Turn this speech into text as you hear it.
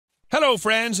Hello,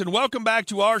 friends, and welcome back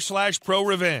to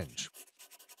r/ProRevenge.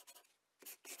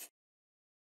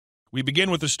 We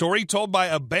begin with a story told by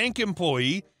a bank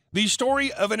employee, the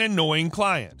story of an annoying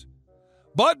client.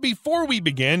 But before we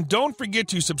begin, don't forget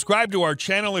to subscribe to our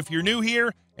channel if you're new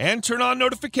here and turn on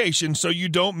notifications so you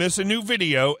don't miss a new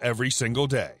video every single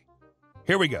day.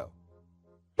 Here we go.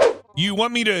 You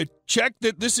want me to check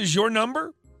that this is your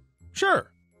number?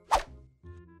 Sure.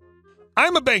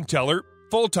 I'm a bank teller,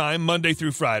 full-time Monday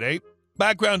through Friday.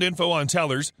 Background info on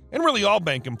tellers, and really all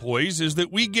bank employees, is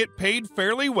that we get paid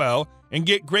fairly well and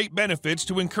get great benefits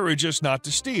to encourage us not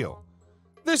to steal.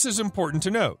 This is important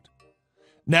to note.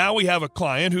 Now we have a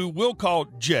client who we'll call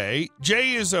Jay.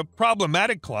 Jay is a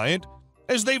problematic client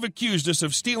as they've accused us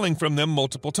of stealing from them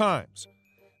multiple times.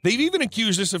 They've even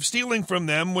accused us of stealing from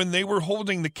them when they were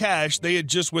holding the cash they had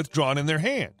just withdrawn in their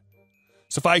hand.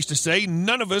 Suffice to say,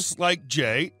 none of us like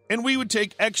Jay, and we would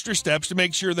take extra steps to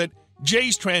make sure that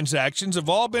Jay's transactions have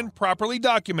all been properly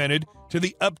documented to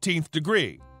the upteenth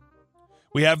degree.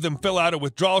 We have them fill out a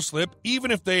withdrawal slip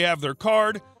even if they have their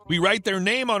card. We write their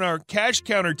name on our cash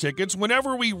counter tickets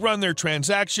whenever we run their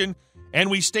transaction, and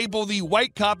we staple the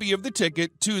white copy of the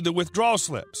ticket to the withdrawal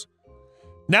slips.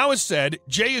 Now, as said,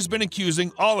 Jay has been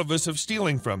accusing all of us of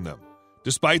stealing from them.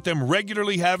 Despite them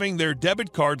regularly having their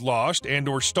debit card lost and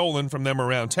or stolen from them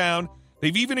around town,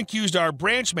 they've even accused our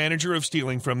branch manager of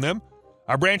stealing from them.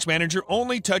 Our branch manager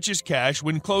only touches cash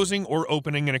when closing or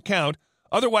opening an account.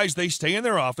 Otherwise, they stay in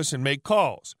their office and make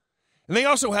calls. And they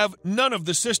also have none of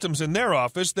the systems in their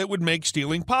office that would make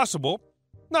stealing possible.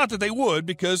 Not that they would,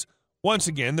 because, once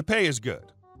again, the pay is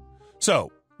good.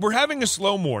 So, we're having a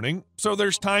slow morning, so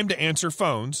there's time to answer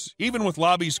phones. Even with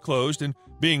lobbies closed and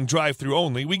being drive-through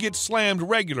only, we get slammed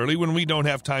regularly when we don't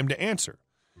have time to answer.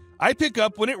 I pick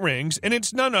up when it rings, and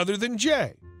it's none other than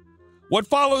Jay. What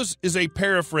follows is a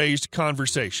paraphrased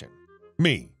conversation.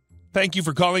 Me: thank you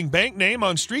for calling bank name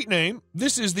on street name.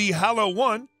 This is the Hello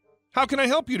One. How can I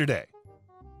help you today?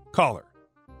 Caller: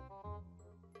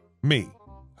 me: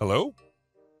 hello?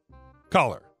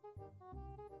 Caller: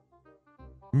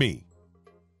 me: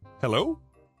 hello?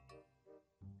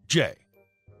 Jay: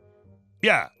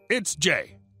 yeah, it's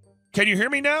Jay. Can you hear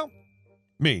me now?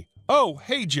 Me: oh,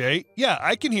 hey Jay. Yeah,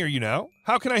 I can hear you now.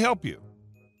 How can I help you?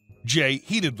 Jay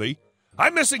heatedly: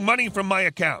 I'm missing money from my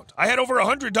account. I had over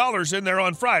 $100 in there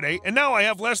on Friday, and now I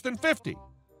have less than $50.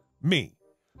 Me: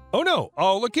 oh no,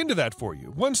 I'll look into that for you.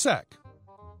 One sec.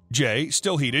 Jay,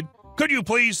 still heated: could you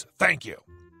please? Thank you.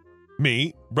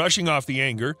 Me, brushing off the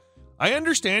anger: I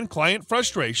understand client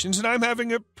frustrations, and I'm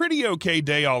having a pretty okay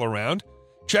day all around.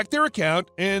 Check their account,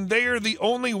 and they are the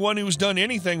only one who's done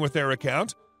anything with their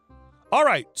account. All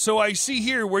right, so I see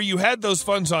here where you had those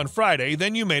funds on Friday,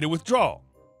 then you made a withdrawal.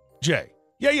 Jay: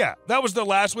 yeah, that was the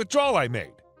last withdrawal I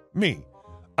made. Me: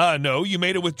 no, you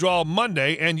made a withdrawal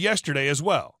Monday and yesterday as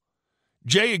well.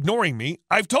 Jay, ignoring me: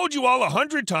 I've told you all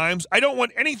 100 times I don't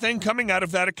want anything coming out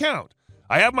of that account.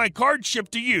 I have my card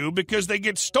shipped to you because they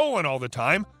get stolen all the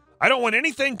time. I don't want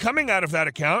anything coming out of that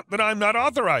account that I'm not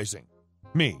authorizing.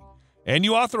 Me: and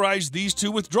you authorized these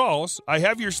 2 withdrawals. I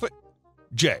have your slip.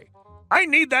 Jay: I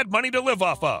need that money to live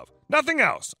off of. Nothing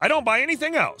else. I don't buy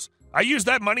anything else. I use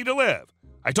that money to live.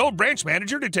 I told branch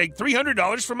manager to take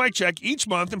 $300 from my check each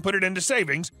month and put it into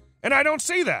savings, and I don't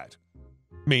see that.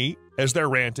 Me, as they're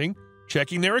ranting,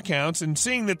 checking their accounts and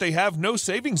seeing that they have no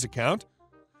savings account.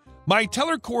 My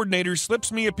teller coordinator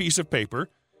slips me a piece of paper.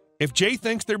 If Jay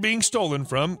thinks they're being stolen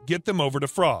from, get them over to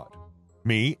fraud.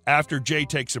 Me, after Jay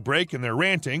takes a break and they're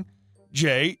ranting: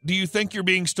 Jay, do you think you're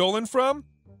being stolen from?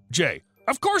 Jay: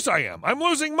 of course I am. I'm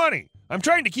losing money. I'm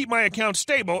trying to keep my account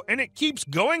stable, and it keeps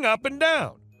going up and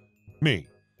down. Me: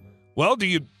 well, do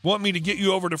you want me to get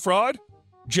you over to fraud?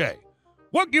 Jay: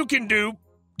 what you can do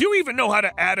you even know how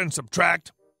to add and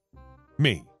subtract?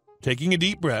 Me, taking a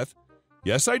deep breath: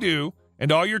 yes, I do,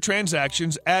 and all your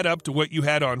transactions add up to what you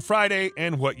had on Friday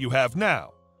and what you have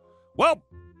now. Well,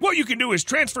 what you can do is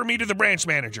transfer me to the branch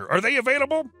manager. Are they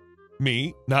available?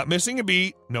 Me, not missing a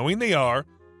beat, knowing they are: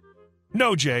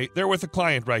 no, Jay, they're with a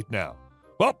client right now.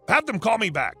 Well, have them call me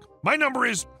back. My number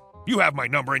is... you have my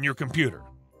number in your computer.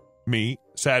 Me,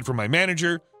 sad for my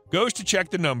manager, goes to check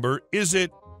the number. Is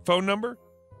it phone number?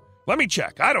 Let me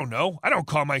check. I don't know. I don't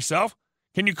call myself.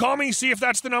 Can you call me, see if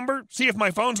that's the number? See if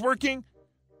my phone's working?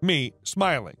 Me,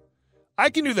 smiling: I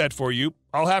can do that for you.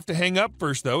 I'll have to hang up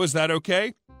first, though. Is that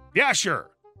okay? Yeah, sure.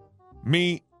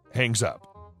 Me, hangs up.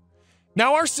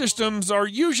 Now, our systems are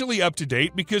usually up to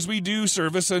date because we do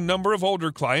service a number of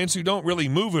older clients who don't really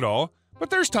move at all, but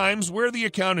there's times where the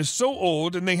account is so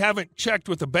old and they haven't checked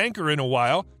with a banker in a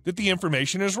while that the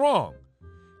information is wrong.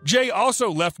 Jay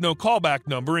also left no callback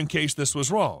number in case this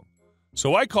was wrong.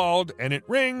 So I called, and it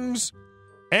rings,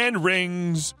 and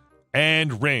rings,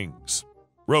 and rings.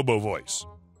 Robo voice.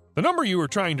 The number you were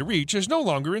trying to reach is no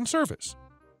longer in service.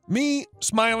 Me,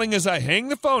 smiling as I hang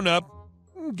the phone up.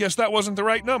 Guess that wasn't the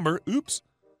right number. Oops.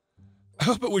 I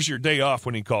hope it was your day off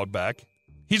when he called back.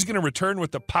 He's going to return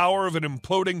with the power of an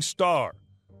imploding star.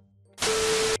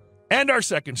 And our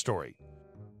second story.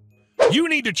 You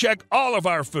need to check all of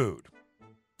our food.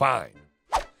 Fine.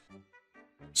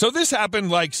 So this happened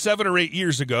like 7 or 8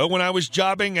 years ago when I was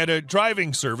jobbing at a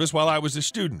driving service while I was a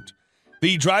student.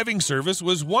 The driving service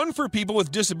was one for people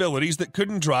with disabilities that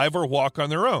couldn't drive or walk on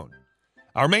their own.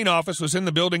 Our main office was in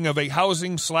the building of a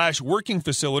housing/working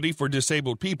facility for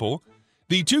disabled people.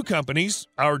 The two companies,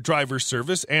 our driver's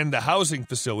service and the housing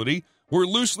facility, were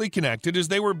loosely connected as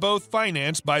they were both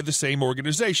financed by the same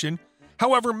organization.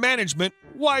 However, management,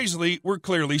 wisely, were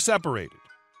clearly separated.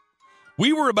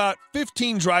 We were about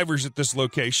 15 drivers at this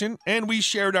location, and we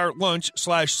shared our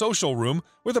lunch/social room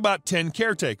with about 10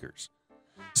 caretakers.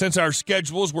 Since our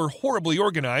schedules were horribly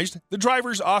organized, the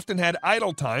drivers often had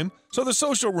idle time, so the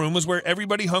social room was where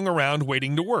everybody hung around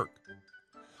waiting to work.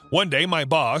 One day, my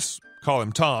boss, call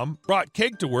him Tom, brought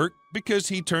cake to work because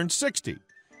he turned 60.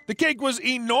 The cake was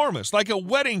enormous, like a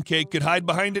wedding cake could hide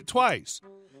behind it twice.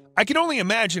 I can only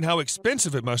imagine how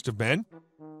expensive it must have been.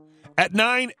 At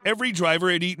 9, every driver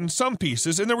had eaten some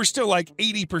pieces, and there was still like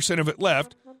 80% of it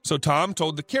left, so Tom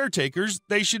told the caretakers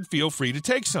they should feel free to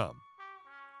take some.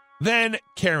 Then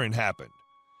Karen happened.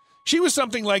 She was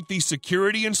something like the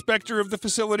security inspector of the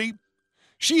facility.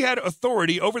 She had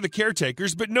authority over the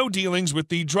caretakers, but no dealings with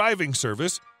the driving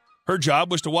service. Her job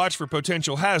was to watch for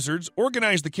potential hazards,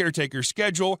 organize the caretaker's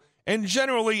schedule, and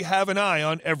generally have an eye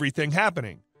on everything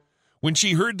happening. When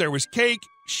she heard there was cake,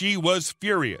 she was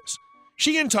furious.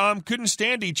 She and Tom couldn't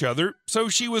stand each other, so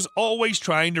she was always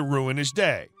trying to ruin his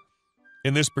day.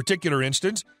 In this particular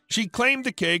instance, she claimed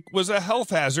the cake was a health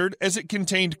hazard as it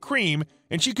contained cream,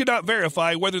 and she could not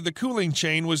verify whether the cooling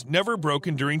chain was never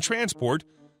broken during transport,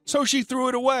 so she threw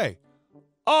it away.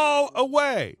 All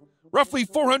away! Roughly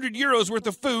 400 euros worth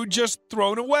of food just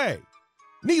thrown away.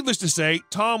 Needless to say,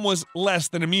 Tom was less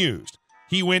than amused.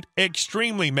 He went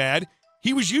extremely mad.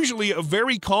 He was usually a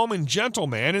very calm and gentle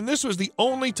man, and this was the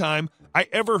only time I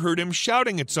ever heard him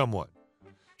shouting at someone.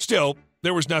 Still,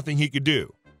 there was nothing he could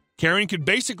do. Karen could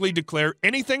basically declare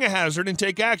anything a hazard and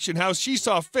take action how she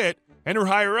saw fit, and her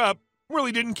higher-up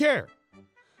really didn't care.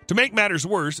 To make matters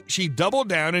worse, she doubled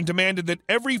down and demanded that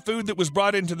every food that was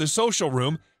brought into the social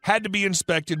room had to be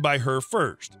inspected by her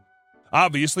first.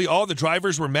 Obviously, all the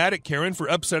drivers were mad at Karen for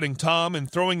upsetting Tom and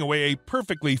throwing away a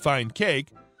perfectly fine cake.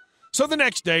 So the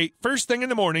next day, first thing in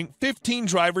the morning, 15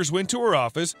 drivers went to her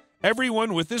office,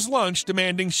 everyone with his lunch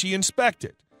demanding she inspect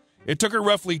it. It took her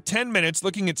roughly 10 minutes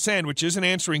looking at sandwiches and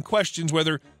answering questions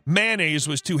whether mayonnaise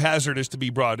was too hazardous to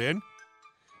be brought in.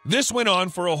 This went on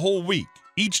for a whole week.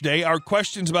 Each day, our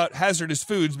questions about hazardous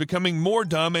foods becoming more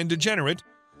dumb and degenerate.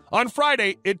 On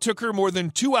Friday, it took her more than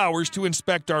 2 hours to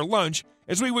inspect our lunch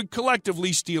as we would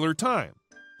collectively steal her time.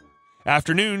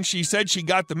 Afternoon, she said she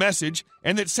got the message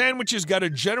and that sandwiches got a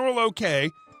general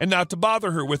okay and not to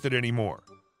bother her with it anymore.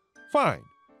 Fine.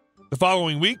 The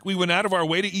following week, we went out of our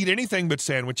way to eat anything but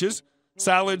sandwiches,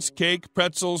 salads, cake,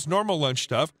 pretzels, normal lunch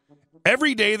stuff.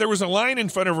 Every day there was a line in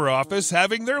front of her office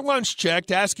having their lunch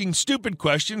checked, asking stupid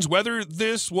questions whether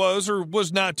this was or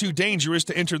was not too dangerous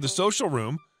to enter the social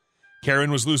room. Karen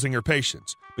was losing her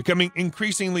patience, becoming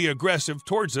increasingly aggressive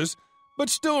towards us, but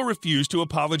still refused to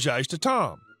apologize to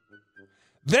Tom.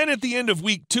 Then at the end of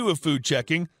week 2 of food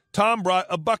checking, Tom brought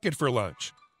a bucket for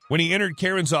lunch. When he entered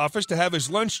Karen's office to have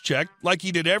his lunch checked, like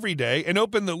he did every day, and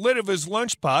opened the lid of his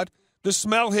lunch pot, the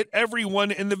smell hit everyone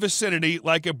in the vicinity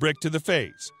like a brick to the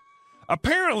face.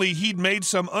 Apparently, he'd made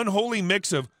some unholy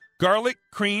mix of garlic,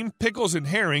 cream, pickles, and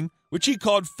herring, which he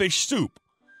called fish soup.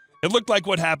 It looked like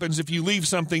what happens if you leave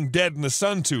something dead in the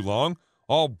sun too long,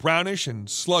 all brownish and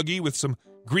sluggy with some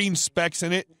green specks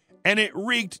in it, and it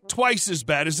reeked twice as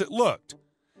bad as it looked.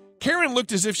 Karen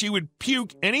looked as if she would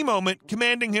puke any moment,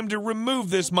 commanding him to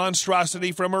remove this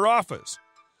monstrosity from her office.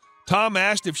 Tom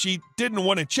asked if she didn't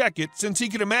want to check it, since he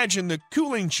could imagine the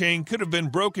cooling chain could have been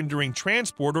broken during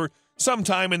transport or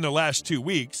sometime in the last 2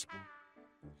 weeks.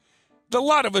 The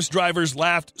lot of us drivers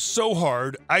laughed so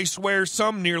hard, I swear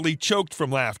some nearly choked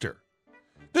from laughter.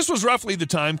 This was roughly the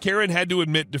time Karen had to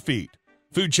admit defeat.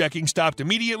 Food checking stopped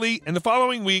immediately, and the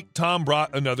following week, Tom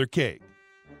brought another cake.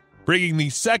 Bringing the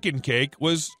second cake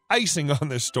was icing on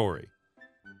this story.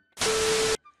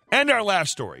 And our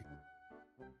last story.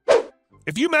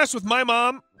 If you mess with my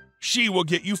mom, she will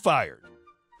get you fired.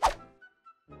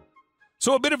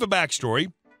 So a bit of a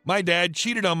backstory. My dad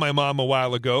cheated on my mom a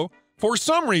while ago. For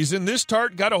some reason, this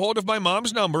tart got a hold of my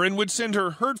mom's number and would send her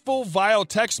hurtful, vile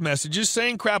text messages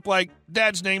saying crap like,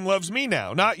 "Dad's name loves me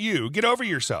now, not you. Get over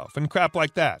yourself," and crap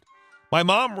like that. My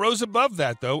mom rose above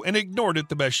that, though, and ignored it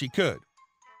the best she could.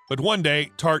 But one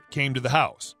day, Tart came to the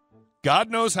house.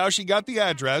 God knows how she got the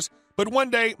address, but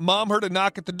one day, Mom heard a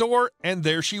knock at the door, and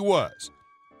there she was.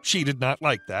 She did not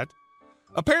like that.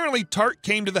 Apparently, Tart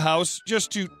came to the house just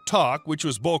to talk, which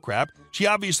was bullcrap. She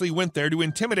obviously went there to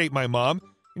intimidate my mom,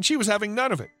 and she was having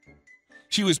none of it.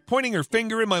 She was pointing her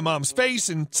finger in my mom's face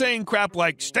and saying crap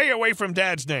like, "Stay away from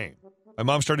Dad's name." My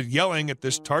mom started yelling at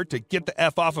this tart to get the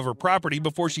F off of her property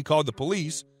before she called the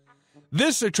police.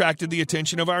 This attracted the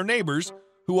attention of our neighbors,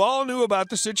 who all knew about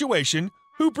the situation,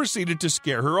 who proceeded to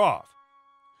scare her off.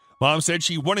 Mom said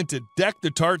she wanted to deck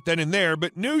the tart then and there,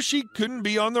 but knew she couldn't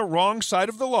be on the wrong side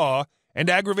of the law, and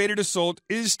aggravated assault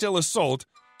is still assault,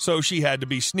 so she had to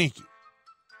be sneaky.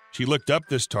 She looked up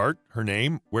this tart, her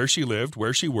name, where she lived,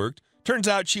 where she worked. Turns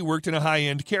out she worked in a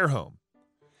high-end care home.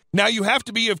 Now, you have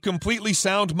to be of completely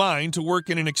sound mind to work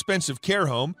in an expensive care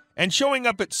home, and showing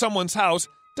up at someone's house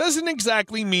doesn't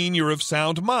exactly mean you're of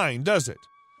sound mind, does it?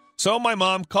 So my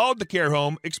mom called the care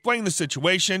home, explained the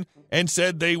situation, and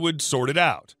said they would sort it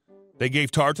out. They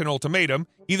gave Tart an ultimatum,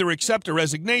 either accept a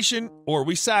resignation or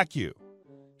we sack you.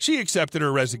 She accepted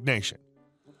her resignation.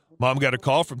 Mom got a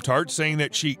call from Tart saying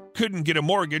that she couldn't get a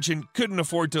mortgage and couldn't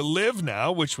afford to live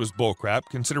now, which was bullcrap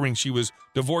considering she was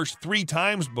divorced 3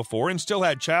 times before and still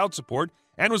had child support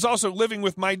and was also living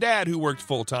with my dad who worked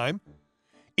full-time.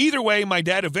 Either way, my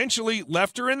dad eventually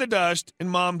left her in the dust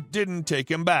and Mom didn't take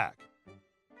him back.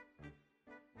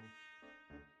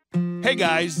 Hey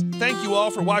guys, thank you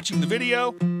all for watching the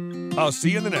video. I'll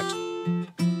see you in the next one.